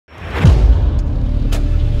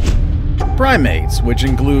Primates, which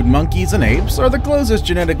include monkeys and apes, are the closest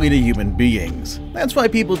genetically to human beings. That's why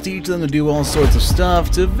people teach them to do all sorts of stuff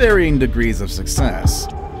to varying degrees of success.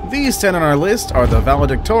 These 10 on our list are the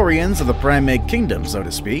valedictorians of the primate kingdom, so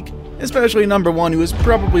to speak, especially number 1, who is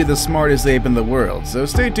probably the smartest ape in the world, so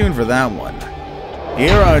stay tuned for that one.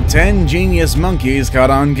 Here are 10 genius monkeys caught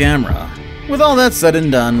on camera. With all that said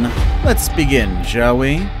and done, let's begin, shall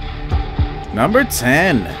we? Number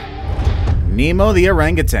 10. Nemo the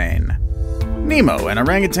Orangutan. Nemo, an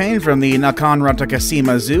orangutan from the Nakhon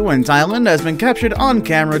Ratchasima Zoo in Thailand, has been captured on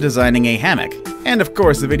camera designing a hammock, and of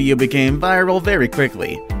course the video became viral very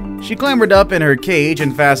quickly. She clambered up in her cage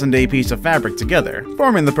and fastened a piece of fabric together,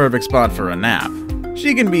 forming the perfect spot for a nap.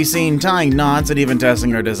 She can be seen tying knots and even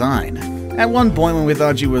testing her design. At one point when we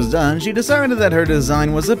thought she was done, she decided that her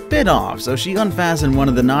design was a bit off, so she unfastened one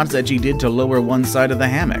of the knots that she did to lower one side of the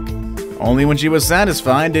hammock. Only when she was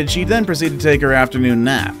satisfied did she then proceed to take her afternoon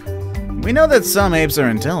nap. We know that some apes are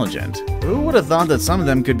intelligent. Who would have thought that some of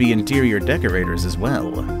them could be interior decorators as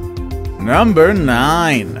well? Number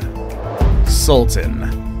 9. Sultan.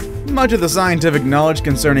 Much of the scientific knowledge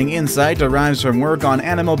concerning insight derives from work on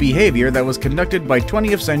animal behavior that was conducted by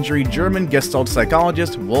 20th century German Gestalt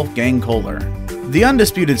psychologist Wolfgang Kohler. The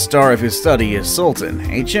undisputed star of his study is Sultan,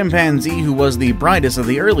 a chimpanzee who was the brightest of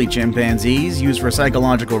the early chimpanzees used for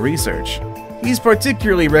psychological research. He's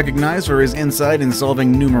particularly recognized for his insight in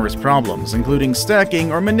solving numerous problems, including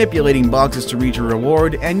stacking or manipulating boxes to reach a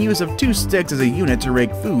reward and use of 2 sticks as a unit to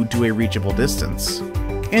rake food to a reachable distance.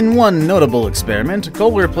 In one notable experiment,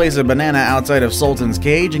 Kohler placed a banana outside of Sultan's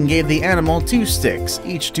cage and gave the animal 2 sticks,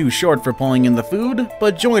 each too short for pulling in the food,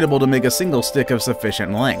 but jointable to make a single stick of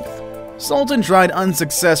sufficient length. Sultan tried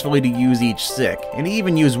unsuccessfully to use each stick, and he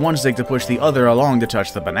even used one stick to push the other along to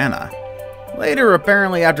touch the banana. Later,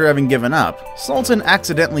 apparently after having given up, Sultan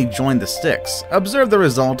accidentally joined the sticks, observed the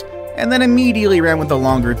result, and then immediately ran with the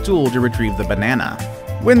longer tool to retrieve the banana.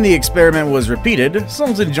 When the experiment was repeated,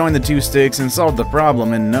 Sultan joined the 2 sticks and solved the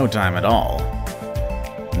problem in no time at all.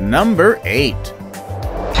 Number 8.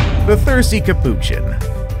 The Thirsty Capuchin.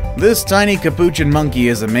 This tiny capuchin monkey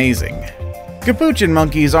is amazing. Capuchin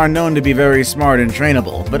monkeys are known to be very smart and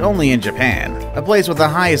trainable, but only in Japan, a place with the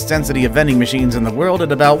highest density of vending machines in the world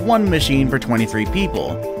at about 1 machine per 23 people.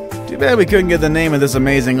 Too bad we couldn't get the name of this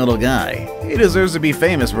amazing little guy. He deserves to be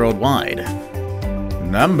famous worldwide.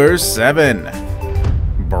 Number 7.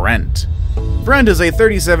 Brent. Brent is a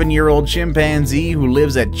 37-year-old chimpanzee who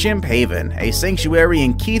lives at Chimp Haven, a sanctuary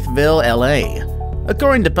in Keithville, LA.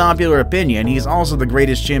 According to popular opinion, he's also the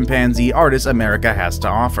greatest chimpanzee artist America has to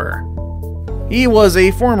offer. He was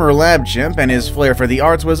a former lab chimp, and his flair for the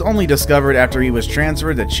arts was only discovered after he was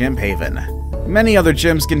transferred to Chimp Haven. Many other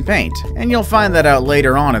chimps can paint, and you'll find that out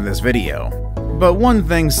later on in this video. But one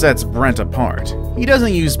thing sets Brent apart. He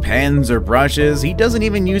doesn't use pens or brushes, he doesn't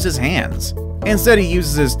even use his hands. Instead, he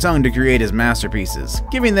uses his tongue to create his masterpieces,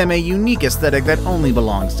 giving them a unique aesthetic that only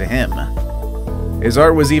belongs to him. His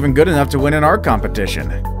art was even good enough to win an art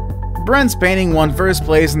competition. Brent's painting won first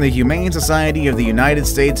place in the Humane Society of the United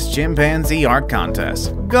States Chimpanzee Art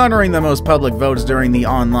Contest, garnering the most public votes during the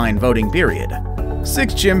online voting period.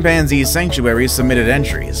 6 chimpanzee sanctuaries submitted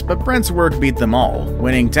entries, but Brent's work beat them all,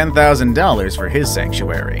 winning $10,000 for his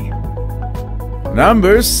sanctuary.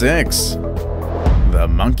 Number 6. The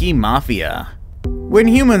Monkey Mafia. When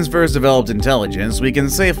humans first developed intelligence, we can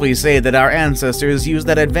safely say that our ancestors used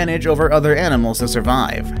that advantage over other animals to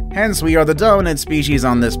survive. Hence, we are the dominant species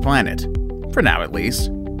on this planet. For now, at least.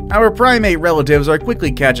 Our primate relatives are quickly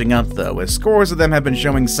catching up, though, as scores of them have been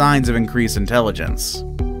showing signs of increased intelligence.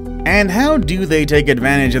 And how do they take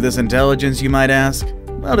advantage of this intelligence, you might ask?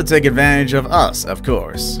 Well, to take advantage of us, of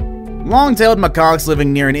course. Long-tailed macaques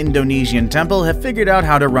living near an Indonesian temple have figured out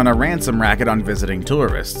how to run a ransom racket on visiting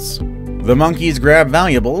tourists. The monkeys grab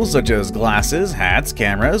valuables such as glasses, hats,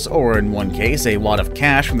 cameras, or in one case a wad of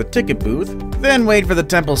cash from the ticket booth, then wait for the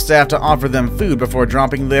temple staff to offer them food before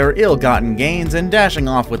dropping their ill-gotten gains and dashing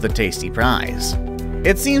off with the tasty prize.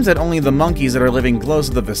 It seems that only the monkeys that are living close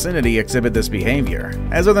to the vicinity exhibit this behavior,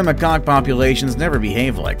 as other macaque populations never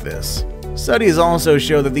behave like this. Studies also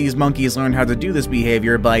show that these monkeys learned how to do this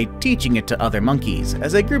behavior by teaching it to other monkeys,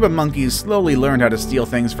 as a group of monkeys slowly learned how to steal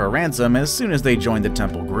things for ransom as soon as they joined the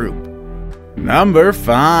temple group. Number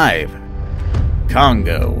 5.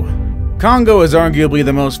 Congo. Congo is arguably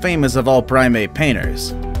the most famous of all primate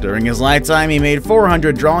painters. During his lifetime, he made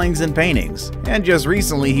 400 drawings and paintings, and just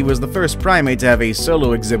recently he was the first primate to have a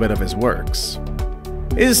solo exhibit of his works.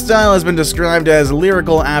 His style has been described as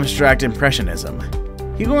lyrical abstract impressionism.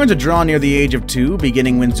 He learned to draw near the age of 2,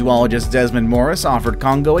 beginning when zoologist Desmond Morris offered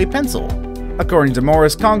Congo a pencil. According to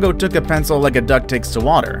Morris, Congo took a pencil like a duck takes to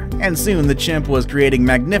water, and soon the chimp was creating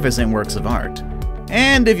magnificent works of art.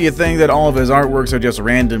 And if you think that all of his artworks are just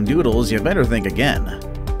random doodles, you better think again.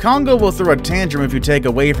 Congo will throw a tantrum if you take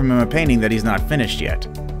away from him a painting that he's not finished yet.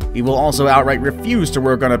 He will also outright refuse to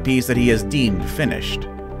work on a piece that he has deemed finished.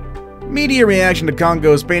 Media reaction to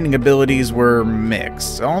Congo's painting abilities were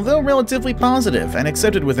mixed, although relatively positive and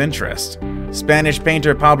accepted with interest. Spanish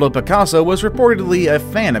painter Pablo Picasso was reportedly a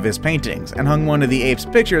fan of his paintings and hung one of the ape's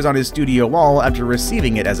pictures on his studio wall after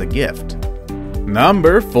receiving it as a gift.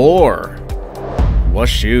 Number 4.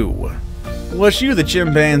 Washoe. Washoe the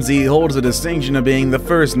chimpanzee holds the distinction of being the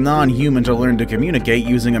first non-human to learn to communicate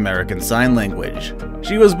using American Sign Language.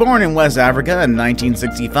 She was born in West Africa in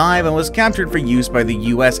 1965 and was captured for use by the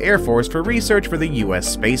U.S. Air Force for research for the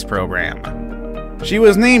U.S. space program. She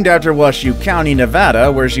was named after Washoe County,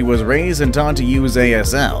 Nevada, where she was raised and taught to use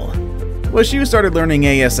ASL. Washoe started learning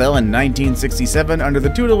ASL in 1967 under the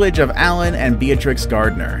tutelage of Alan and Beatrix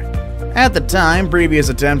Gardner. At the time, previous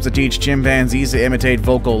attempts to teach chimpanzees to imitate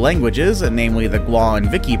vocal languages, namely the Gua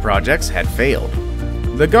and Vicky projects, had failed.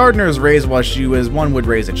 The Gardners raised Washoe as one would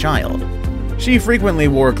raise a child. She frequently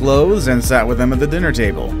wore clothes and sat with them at the dinner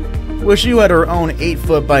table. Washoe had her own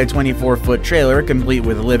 8-foot by 24-foot trailer complete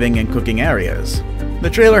with living and cooking areas. The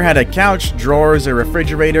trailer had a couch, drawers, a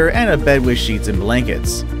refrigerator, and a bed with sheets and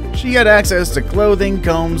blankets. She had access to clothing,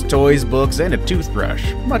 combs, toys, books, and a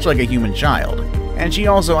toothbrush, much like a human child. And she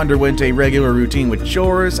also underwent a regular routine with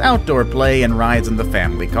chores, outdoor play, and rides in the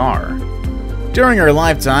family car. During her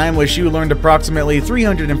lifetime, Washoe learned approximately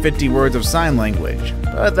 350 words of sign language,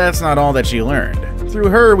 but that's not all that she learned. Through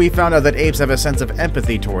her, we found out that apes have a sense of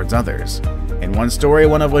empathy towards others. In one story,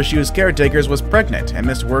 one of Washoe's caretakers was pregnant and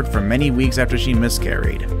missed work for many weeks after she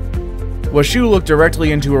miscarried. Washoe looked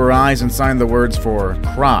directly into her eyes and signed the words for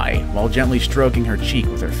cry while gently stroking her cheek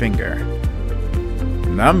with her finger.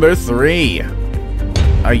 Number 3.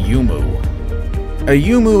 Ayumu.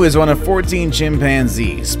 Ayumu is one of 14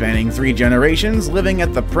 chimpanzees spanning 3 generations living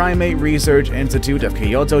at the Primate Research Institute of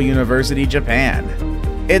Kyoto University, Japan.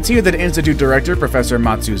 It's here that Institute Director Professor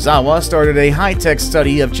Matsuzawa started a high-tech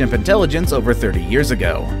study of chimp intelligence over 30 years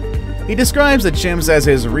ago. He describes the chimps as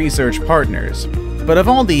his research partners, but of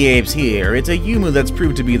all the apes here, it's Ayumu that's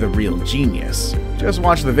proved to be the real genius. Just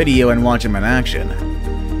watch the video and watch him in action.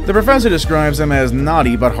 The professor describes him as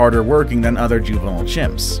naughty but harder working than other juvenile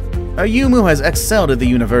chimps. Ayumu has excelled at the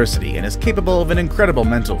university and is capable of an incredible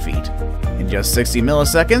mental feat. In just 60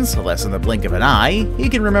 milliseconds, less than the blink of an eye, he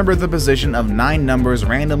can remember the position of 9 numbers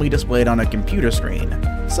randomly displayed on a computer screen,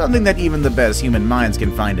 something that even the best human minds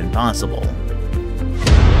can find impossible.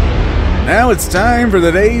 Now it's time for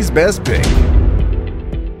today's best pick.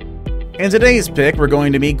 In today's pick, we're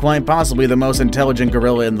going to meet quite possibly the most intelligent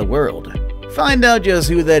gorilla in the world. Find out just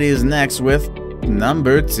who that is next with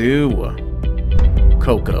number 2.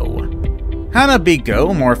 Coco.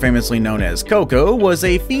 Hanabiko, more famously known as Coco, was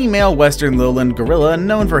a female western lowland gorilla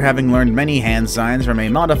known for having learned many hand signs from a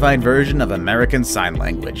modified version of American Sign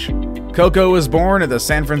Language. Coco was born at the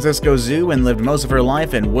San Francisco Zoo and lived most of her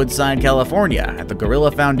life in Woodside, California, at the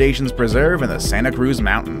Gorilla Foundation's preserve in the Santa Cruz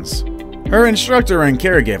Mountains. Her instructor and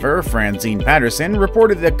caregiver, Francine Patterson,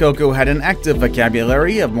 reported that Coco had an active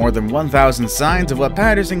vocabulary of more than 1,000 signs of what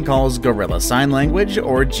Patterson calls Gorilla Sign Language,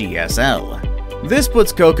 or GSL. This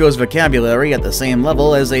puts Coco's vocabulary at the same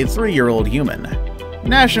level as a 3-year-old human.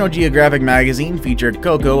 National Geographic magazine featured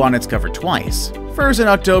Coco on its cover twice. First in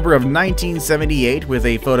October of 1978 with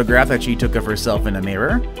a photograph that she took of herself in a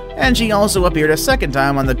mirror, and she also appeared a second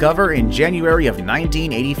time on the cover in January of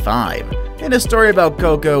 1985, in a story about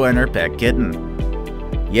Coco and her pet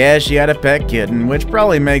kitten. Yeah, she had a pet kitten, which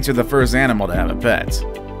probably makes her the first animal to have a pet.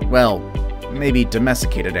 Well, maybe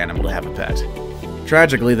domesticated animal to have a pet.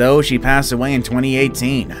 Tragically though, she passed away in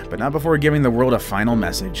 2018, but not before giving the world a final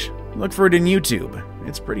message. Look for it in YouTube.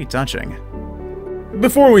 It's pretty touching.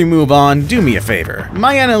 Before we move on, do me a favor.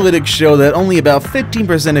 My analytics show that only about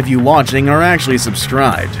 15% of you watching are actually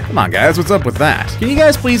subscribed. Come on guys, what's up with that? Can you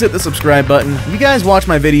guys please hit the subscribe button? You guys watch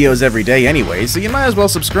my videos every day anyway, so you might as well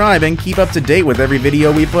subscribe and keep up to date with every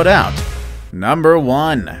video we put out. Number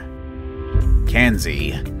 1.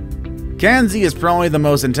 Kanzi. Kanzi is probably the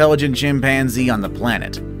most intelligent chimpanzee on the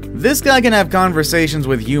planet. This guy can have conversations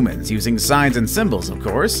with humans using signs and symbols, of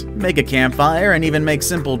course, make a campfire, and even make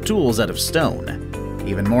simple tools out of stone.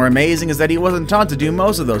 Even more amazing is that he wasn't taught to do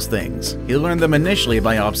most of those things. He learned them initially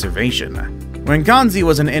by observation. When Kanzi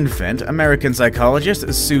was an infant, American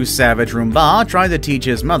psychologist Sue Savage Rumbaugh tried to teach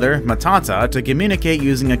his mother, Matata, to communicate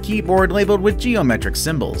using a keyboard labeled with geometric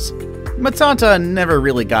symbols. Matata never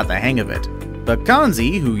really got the hang of it. But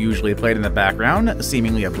Kanzi, who usually played in the background,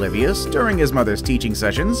 seemingly oblivious, during his mother's teaching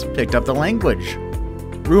sessions, picked up the language.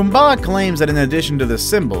 Roomba claims that in addition to the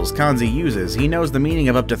symbols Kanzi uses, he knows the meaning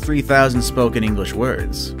of up to 3,000 spoken English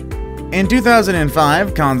words. In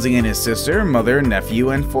 2005, Kanzi and his sister, mother, nephew,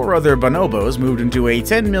 and 4 other bonobos moved into a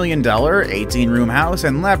 $10 million, 18-room house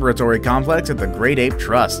and laboratory complex at the Great Ape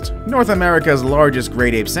Trust, North America's largest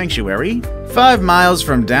great ape sanctuary, 5 miles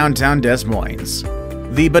from downtown Des Moines.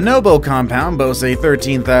 The Bonobo compound boasts a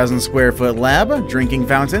 13,000 square foot lab, drinking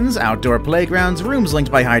fountains, outdoor playgrounds, rooms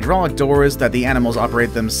linked by hydraulic doors that the animals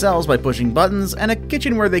operate themselves by pushing buttons, and a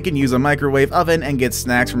kitchen where they can use a microwave oven and get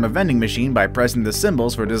snacks from a vending machine by pressing the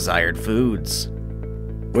symbols for desired foods.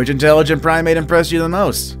 Which intelligent primate impressed you the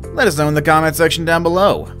most? Let us know in the comment section down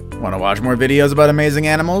below. Want to watch more videos about amazing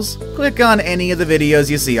animals? Click on any of the videos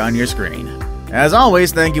you see on your screen. As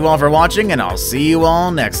always, thank you all for watching, and I'll see you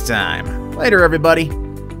all next time. Later, everybody.